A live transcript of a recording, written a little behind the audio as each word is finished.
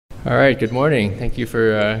All right, good morning. Thank you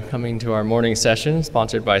for coming to our morning session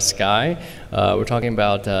sponsored by SCAI. We're talking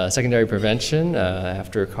about secondary prevention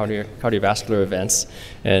after cardiovascular events.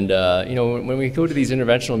 And when we go to these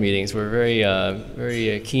interventional meetings, we're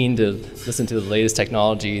very keen to listen to the latest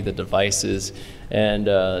technology, the devices. And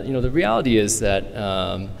the reality is that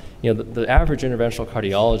the average interventional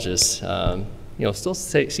cardiologist still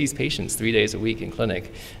sees patients 3 days a week in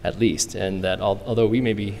clinic at least, and that although we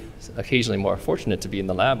may be occasionally more fortunate to be in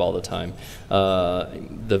the lab all the time,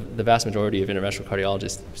 the vast majority of interventional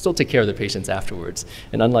cardiologists still take care of their patients afterwards.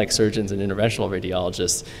 And unlike surgeons and interventional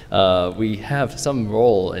radiologists, we have some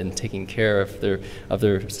role in taking care of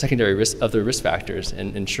their secondary risk factors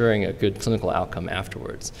and ensuring a good clinical outcome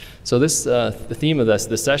afterwards. So the theme of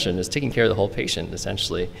this session is taking care of the whole patient,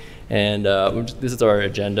 essentially. And this is our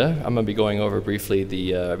agenda. I'm going to be going over briefly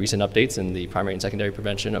the recent updates in the primary and secondary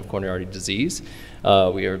prevention of coronary artery disease.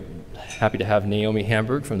 We are happy to have Naomi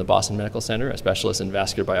Hamburg from the Boston Medical Center, a specialist in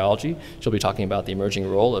vascular biology. She'll be talking about the emerging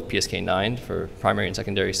role of PSK9 for primary and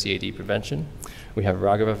secondary CAD prevention. We have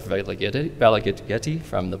Raghav Valageti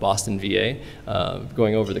from the Boston VA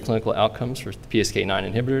going over the clinical outcomes for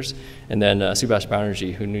PSK9 inhibitors, and then Subhash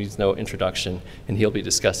Banerjee, who needs no introduction, and he'll be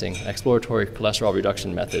discussing exploratory cholesterol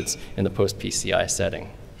reduction methods in the post-PCI setting.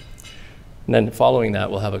 And then following that,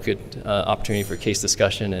 we'll have a good opportunity for case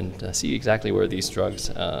discussion and see exactly where these drugs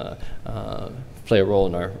play a role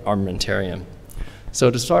in our armamentarium. So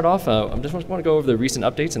to start off, I just want to go over the recent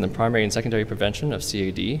updates in the primary and secondary prevention of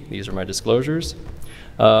CAD. These are my disclosures.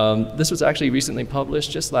 This was actually recently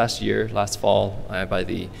published just last fall by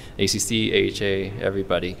the ACC, AHA,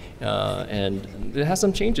 everybody, and it has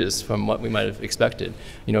some changes from what we might have expected.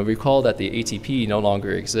 Recall that the ATP no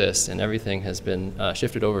longer exists, and everything has been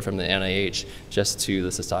shifted over from the NIH just to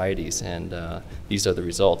the societies, and these are the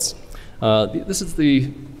results. This is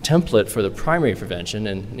the template for the primary prevention,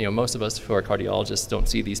 and most of us who are cardiologists don't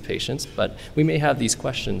see these patients, but we may have these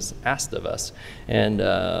questions asked of us.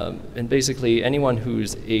 And basically, anyone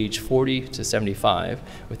who's age 40 to 75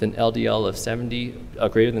 with an LDL of 70,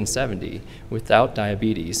 greater than 70, without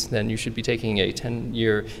diabetes, then you should be taking a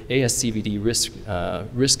 10-year ASCVD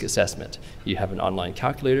risk assessment. You have an online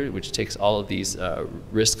calculator which takes all of these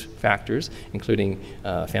risk factors, including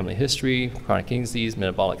family history, chronic kidney disease,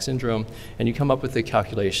 metabolic syndrome, and you come up with a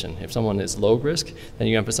calculation. If someone is low risk, then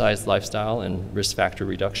you emphasize lifestyle and risk factor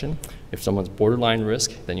reduction. If someone's borderline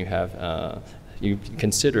risk, then you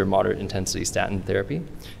consider moderate intensity statin therapy.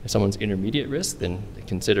 If someone's intermediate risk, then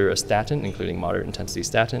consider a statin, including moderate intensity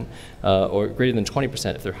statin, or greater than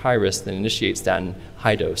 20%. If they're high risk, then initiate statin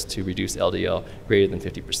high dose to reduce LDL greater than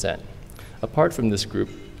 50%. Apart from this group,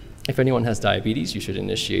 if anyone has diabetes, you should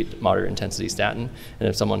initiate moderate intensity statin, and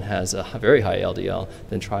if someone has a very high LDL,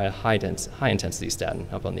 then try a high intensity statin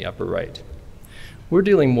up on the upper right. We're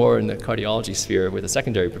dealing more in the cardiology sphere with a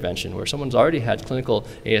secondary prevention where someone's already had clinical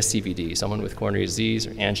ASCVD, someone with coronary disease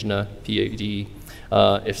or angina, PAD.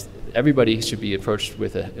 If everybody should be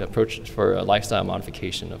approached for a lifestyle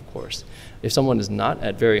modification, of course. If someone is not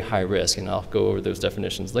at very high risk, and I'll go over those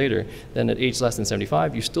definitions later, then at age less than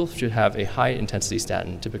 75, you still should have a high intensity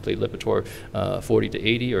statin, typically Lipitor 40 to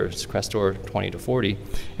 80 or Crestor 20 to 40.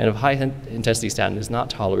 And if high intensity statin is not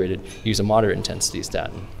tolerated, use a moderate intensity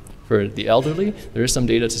statin. For the elderly, there is some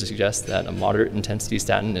data to suggest that a moderate intensity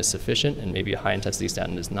statin is sufficient and maybe a high intensity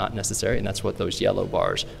statin is not necessary, and that's what those yellow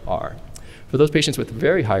bars are. For those patients with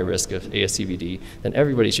very high risk of ASCVD, then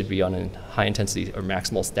everybody should be on a high intensity or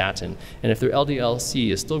maximal statin. And if their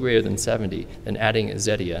LDL-C is still greater than 70, then adding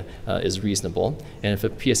Zetia is reasonable. And if a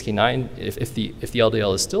PSK9, if the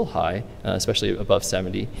LDL is still high, especially above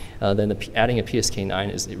 70, then adding a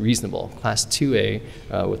PSK9 is reasonable. Class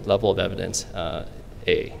 2A with level of evidence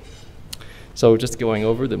A. So just going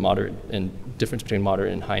over the moderate and difference between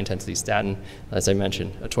moderate and high intensity statin, as I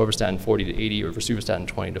mentioned, atorvastatin 40 to 80 or rosuvastatin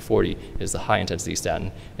 20 to 40 is the high intensity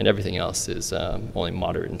statin, and everything else is only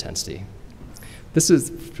moderate intensity. This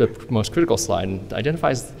is the most critical slide and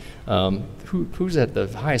identifies who's at the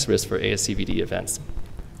highest risk for ASCVD events.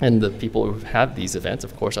 And the people who have these events,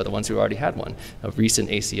 of course, are the ones who already had one. A recent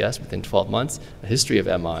ACS within 12 months, a history of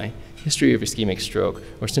MI, history of ischemic stroke,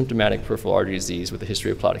 or symptomatic peripheral artery disease with a history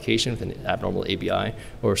of claudication with an abnormal ABI,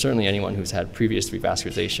 or certainly anyone who's had previous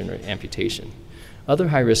revascularization or amputation. Other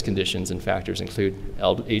high-risk conditions and factors include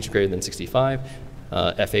age greater than 65,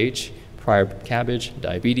 FH, prior cabbage,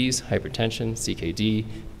 diabetes, hypertension, CKD,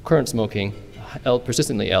 current smoking,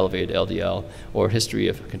 persistently elevated LDL, or history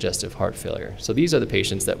of congestive heart failure. So these are the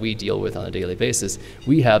patients that we deal with on a daily basis.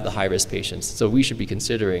 We have the high-risk patients, so we should be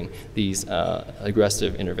considering these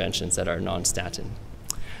aggressive interventions that are non-statin.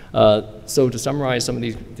 So to summarize some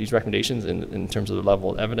of these recommendations in terms of the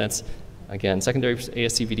level of evidence, again, secondary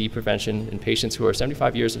ASCVD prevention in patients who are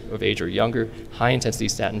 75 years of age or younger, high-intensity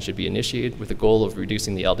statin should be initiated with the goal of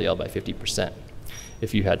reducing the LDL by 50%.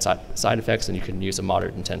 If you had side effects, then you can use a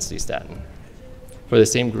moderate intensity statin. For the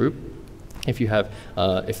same group,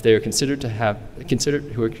 if they are considered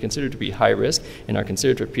to be high risk and are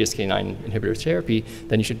considered for PSK9 inhibitor therapy,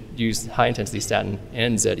 then you should use high intensity statin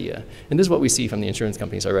and Zetia. And this is what we see from the insurance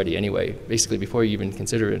companies already anyway. Basically, before you even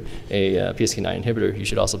consider a PSK9 inhibitor, you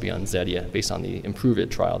should also be on Zetia based on the Improve-It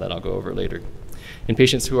trial that I'll go over later. In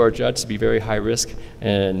patients who are judged to be very high risk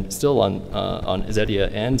and still on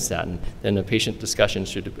Zetia and statin, then a patient discussion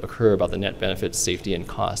should occur about the net benefits, safety, and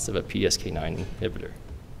cost of a PSK9 inhibitor.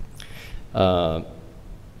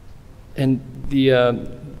 And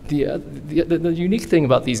the unique thing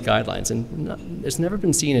about these guidelines, and it's never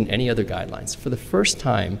been seen in any other guidelines, for the first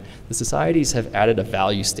time, the societies have added a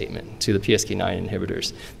value statement to the PSK9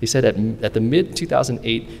 inhibitors. They said at the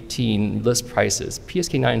mid-2018 list prices,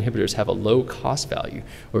 PSK9 inhibitors have a low cost value,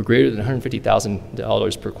 or greater than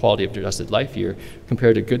 $150,000 per quality adjusted life year,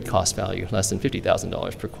 compared to good cost value, less than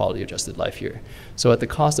 $50,000 per quality adjusted life year. So at the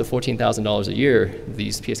cost of $14,000 a year,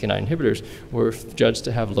 these PSK9 inhibitors were judged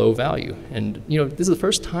to have low value. And this is the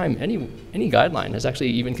first time any guideline has actually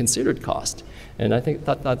even considered cost. And I think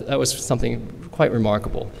that was something quite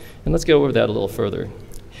remarkable. And let's go over that a little further.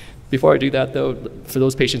 Before I do that, though, for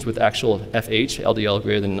those patients with actual FH, LDL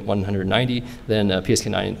greater than 190, then a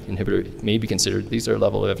PSK9 inhibitor may be considered. These are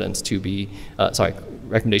level of evidence 2B,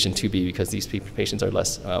 recommendation 2B, because these patients are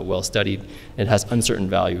less well studied. It has uncertain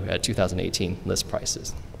value at 2018 list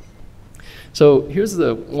prices. So here's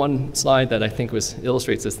the one slide that I think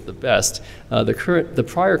illustrates this the best. The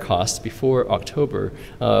prior cost before October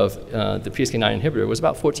of the PSK9 inhibitor was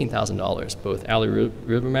about $14,000, both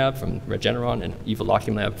aliribimab from Regeneron and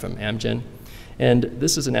Evolocumab from Amgen. And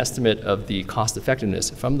this is an estimate of the cost effectiveness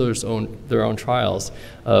from their own trials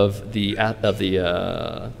of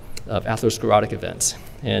atherosclerotic events.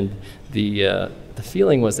 And the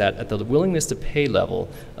feeling was that at the willingness to pay level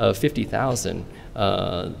of $50,000,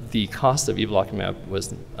 the cost of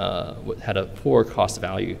Evolocumab had a poor cost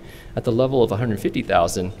value. At the level of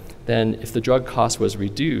 $150,000, then if the drug cost was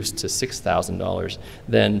reduced to $6,000,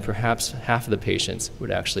 then perhaps half of the patients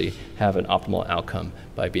would actually have an optimal outcome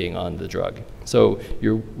by being on the drug. So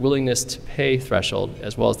your willingness to pay threshold,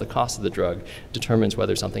 as well as the cost of the drug, determines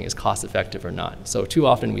whether something is cost effective or not. So too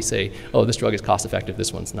often we say, oh, this drug is cost effective,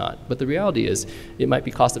 this one's not. But the reality is it might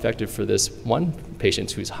be cost effective for this one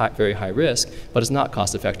patient who's very high risk, but it's not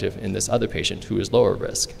cost effective in this other patient who is lower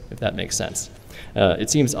risk, if that makes sense. It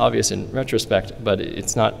seems obvious in retrospect, but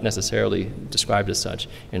it's not necessarily described as such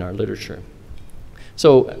in our literature.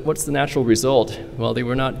 So what's the natural result? Well, they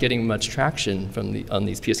were not getting much traction on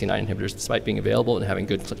these PSK9 inhibitors despite being available and having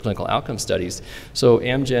good clinical outcome studies. So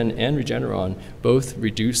Amgen and Regeneron both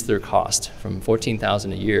reduced their cost from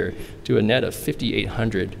 $14,000 a year to a net of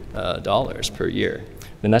 $5,800 per year.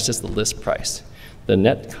 And that's just the list price. The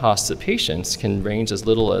net cost to patients can range as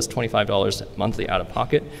little as $25 monthly out of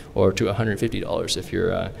pocket or to $150 if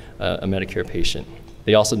you're a Medicare patient.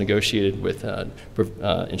 They also negotiated with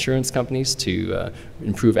insurance companies to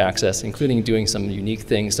improve access, including doing some unique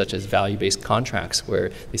things such as value-based contracts,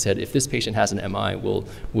 where they said if this patient has an MI,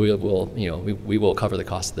 we will cover the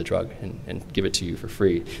cost of the drug and give it to you for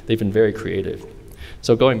free. They've been very creative.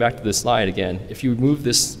 So going back to this slide again, if you move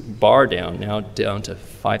this bar down to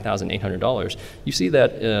 $5,800, you see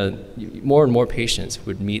that more and more patients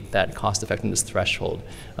would meet that cost effectiveness threshold.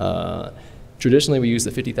 Traditionally, we use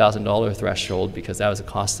the $50,000 threshold because that was the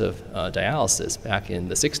cost of dialysis back in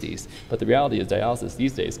the 60s. But the reality is dialysis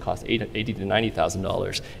these days costs $80,000 to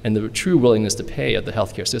 $90,000. And the true willingness to pay of the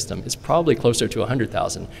healthcare system is probably closer to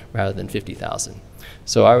 $100,000 rather than $50,000.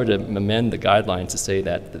 So I would amend the guidelines to say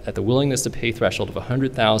that at the willingness to pay threshold of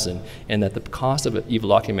 $100,000 and that the cost of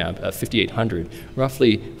Evolocumab of $5,800,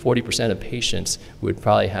 roughly 40% of patients would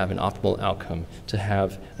probably have an optimal outcome to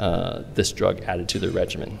have this drug added to their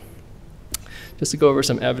regimen. Just to go over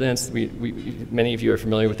some evidence, many of you are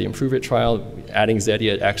familiar with the Improve-It trial. Adding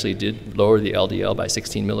Zetia actually did lower the LDL by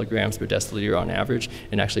 16 milligrams per deciliter on average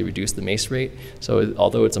and actually reduced the MACE rate. So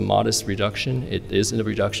although it's a modest reduction, it is a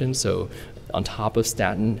reduction. So on top of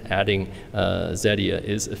statin, adding Zetia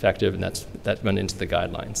is effective, and that went into the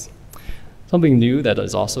guidelines. Something new that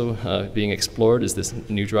is also being explored is this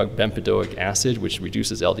new drug bempedoic acid, which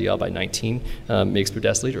reduces LDL by 19 mg per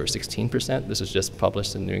deciliter, or 16%. This was just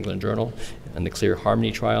published in the New England Journal in the Clear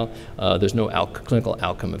Harmony trial. There's no clinical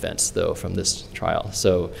outcome events, though, from this trial.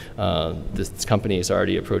 So this company is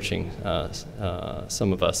already approaching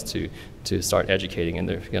some of us to start educating, and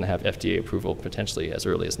they're going to have FDA approval potentially as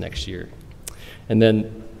early as next year. And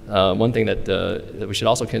then one thing that we should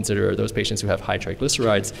also consider are those patients who have high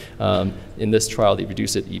triglycerides. In this trial, the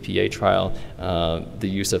Reduce It EPA trial, the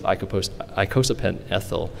use of icosapent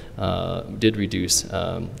ethyl did reduce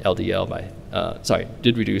LDL by,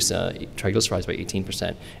 did reduce triglycerides by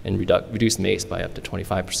 18% and reduce MACE by up to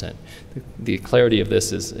 25%. The clarity of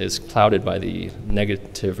this is clouded by the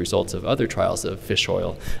negative results of other trials of fish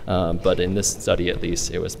oil, but in this study at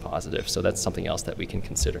least it was positive. So that's something else that we can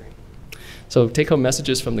consider. So take-home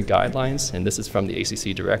messages from the guidelines, and this is from the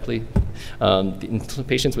ACC directly. In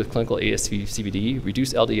patients with clinical ASCVD,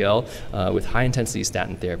 reduce LDL with high-intensity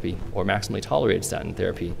statin therapy or maximally tolerated statin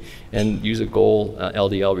therapy, and use a goal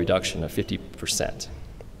LDL reduction of 50%.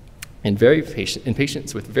 In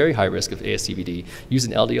patients with very high risk of ASCVD, use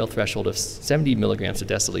an LDL threshold of 70 milligrams per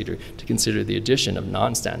deciliter to consider the addition of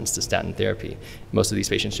non-statins to statin therapy. Most of these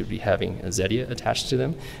patients should be having a Zetia attached to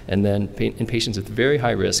them. And then in patients with very high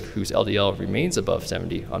risk whose LDL remains above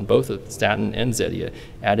 70 on both a statin and Zetia,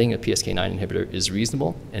 adding a PSK9 inhibitor is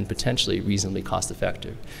reasonable and potentially reasonably cost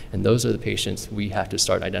effective. And those are the patients we have to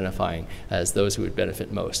start identifying as those who would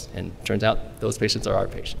benefit most. And turns out those patients are our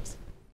patients.